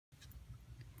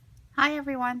Hi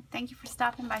everyone, thank you for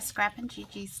stopping by Scrap and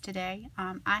Gigi's today.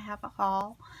 I have a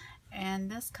haul, and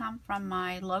this come from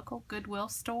my local Goodwill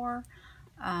store.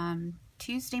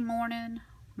 Tuesday morning,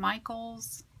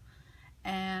 Michael's,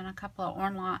 and a couple of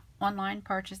online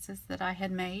purchases that I had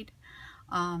made.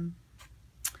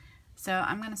 So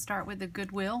I'm going to start with the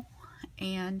Goodwill,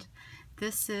 and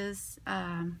this is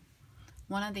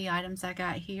one of the items I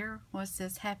got here was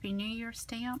this Happy New Year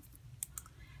stamp,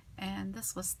 and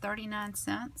this was 39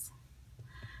 cents.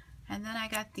 And then I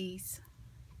got these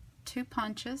two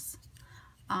punches.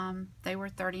 They were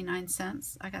 39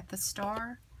 cents. I got the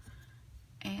star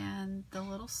and the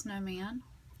little snowman.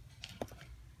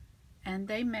 And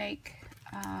they make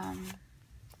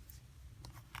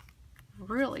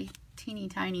really teeny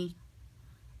tiny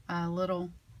little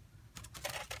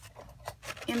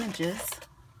images.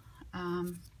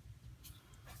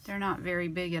 They're not very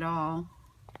big at all.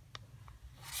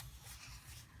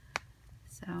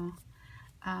 So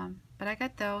but I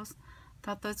got those.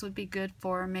 Thought those would be good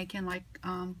for making like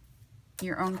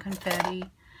your own confetti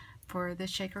for the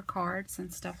shaker cards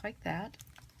and stuff like that.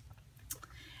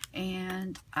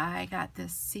 And I got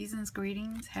this Season's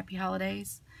Greetings, Happy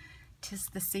Holidays, 'Tis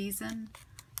the Season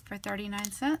for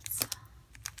 39 cents.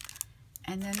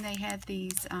 And then they had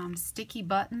these sticky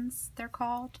buttons, they're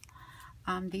called.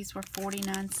 These were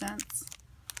 49 cents.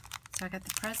 So I got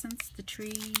the presents, the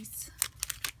trees,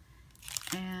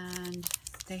 and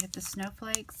they had the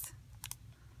snowflakes.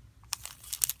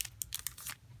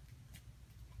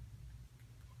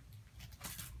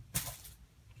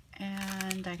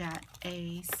 And I got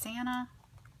a Santa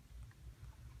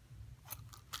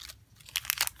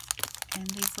and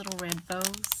these little red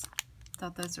bows.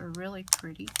 Thought those were really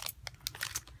pretty.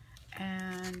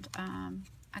 And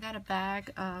I got a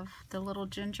bag of the little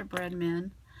gingerbread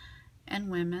men and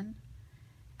women.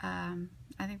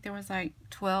 I think there was like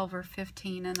 12 or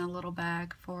 15 in a little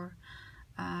bag for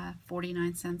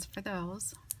 49 cents for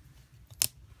those.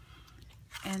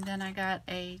 And then I got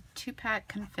a 2-pack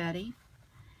confetti,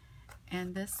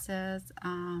 and this says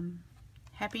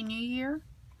Happy New Year,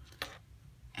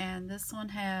 and this one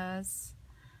has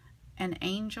an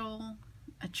angel,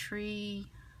 a tree,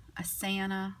 a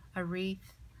Santa, a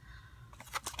wreath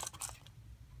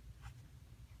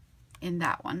in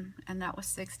that one, and that was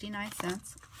 69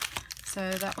 cents.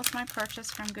 So that was my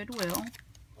purchase from Goodwill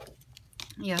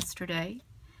yesterday.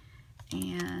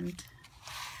 And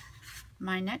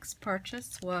my next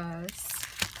purchase was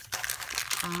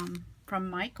from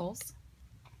Michael's,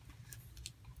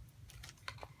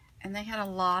 and they had a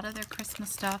lot of their Christmas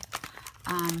stuff.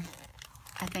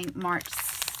 I think marked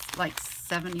like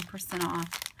 70% off.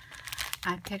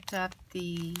 I picked up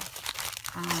the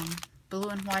blue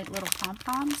and white little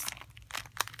pom-poms,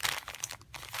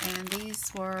 and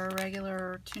these were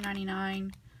regular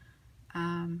 $2.99,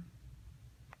 and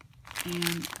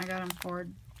I got them for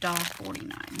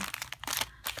 $1.49.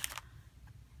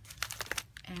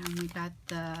 And we got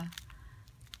the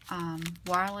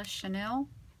wireless chenille.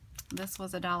 This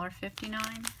was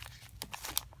 $1.59,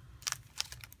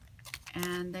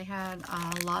 and they had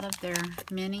a lot of their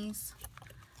minis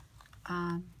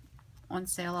on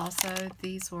sale also.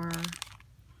 These were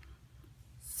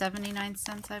 79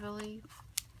 cents, I believe.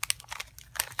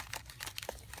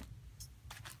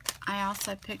 I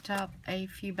also picked up a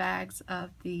few bags of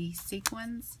the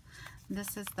sequins.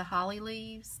 This is the holly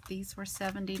leaves. These were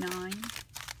 79.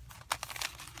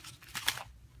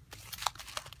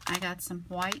 I got some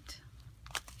white,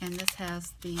 and this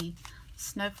has the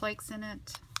snowflakes in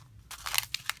it.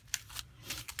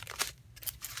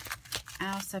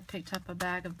 I also picked up a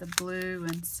bag of the blue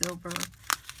and silver,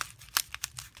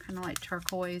 kind of like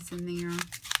turquoise in there.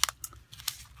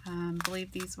 I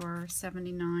believe these were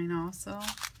 79 also.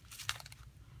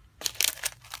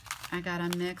 I got a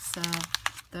mix of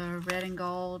the red and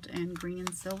gold and green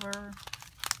and silver.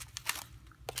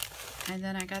 And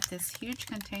then I got this huge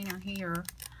container here.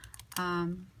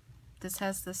 This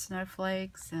has the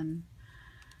snowflakes and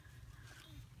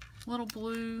little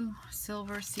blue,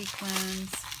 silver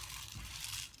sequins.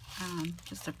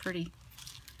 Just a pretty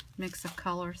mix of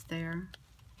colors there.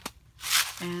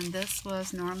 And this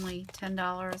was normally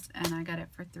 $10, and I got it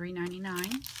for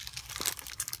 $3.99.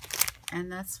 And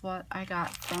that's what I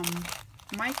got from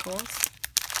Michael's.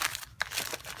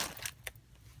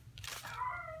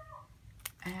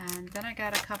 And then I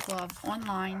got a couple of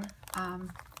online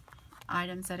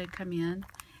items that had come in,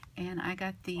 and I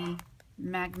got the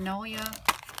Magnolia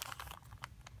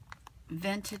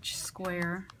Vintage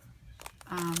Square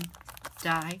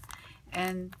die,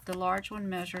 and the large one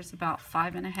measures about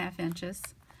 5.5 inches.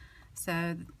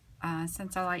 So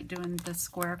since I like doing the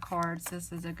square cards,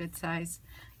 this is a good size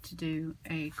to do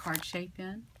a card shape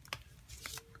in.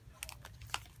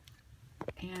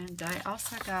 And I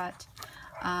also got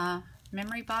a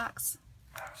memory box.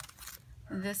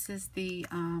 This is the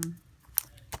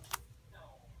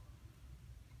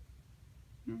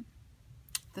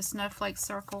snowflake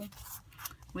circle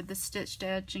with the stitched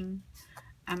edging.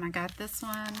 I got this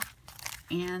one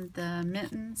and the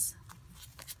mittens,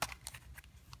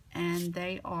 and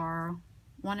they are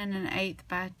 1 1/8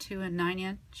 by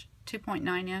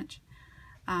 2.9 inch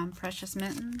precious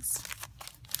mittens.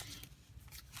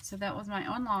 So that was my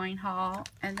online haul.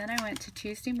 And then I went to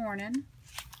Tuesday morning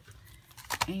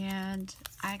and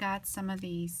I got some of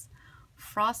these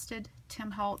frosted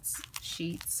Tim Holtz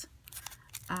sheets.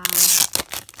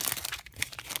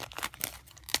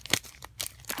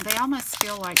 They almost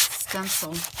feel like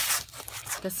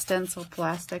the stencil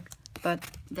plastic,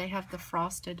 but they have the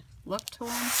frosted look to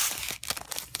them.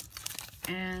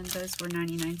 And those were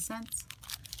 99 cents.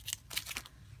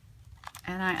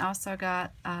 And I also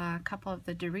got a couple of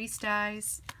the Derice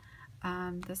dies.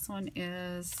 This one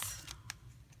is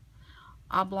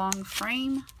oblong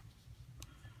frame,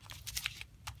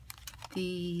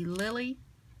 the lily,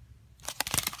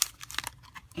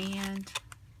 and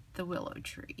the willow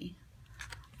tree.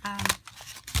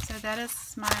 So that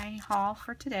is my haul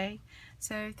for today.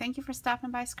 So thank you for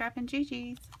stopping by Scrap and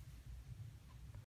Gigi's.